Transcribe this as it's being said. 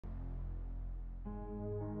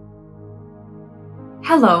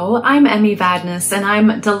Hello, I'm Emmy Vadnais, and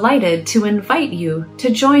I'm delighted to invite you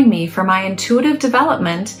to join me for my Intuitive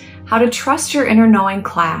Development How to Trust Your Inner Knowing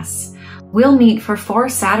class. We'll meet for 4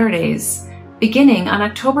 Saturdays, beginning on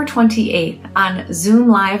October 28th on Zoom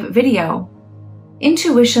Live video.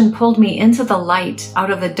 Intuition pulled me into the light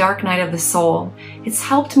out of the dark night of the soul. It's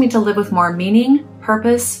helped me to live with more meaning,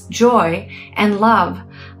 purpose, joy, and love.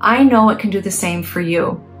 I know it can do the same for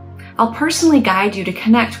you. I'll personally guide you to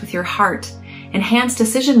connect with your heart, enhance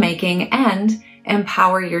decision-making, and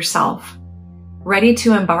empower yourself. Ready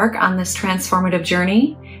to embark on this transformative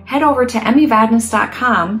journey? Head over to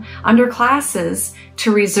emmyvadnais.com under classes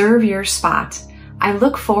to reserve your spot. I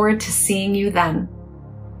look forward to seeing you then.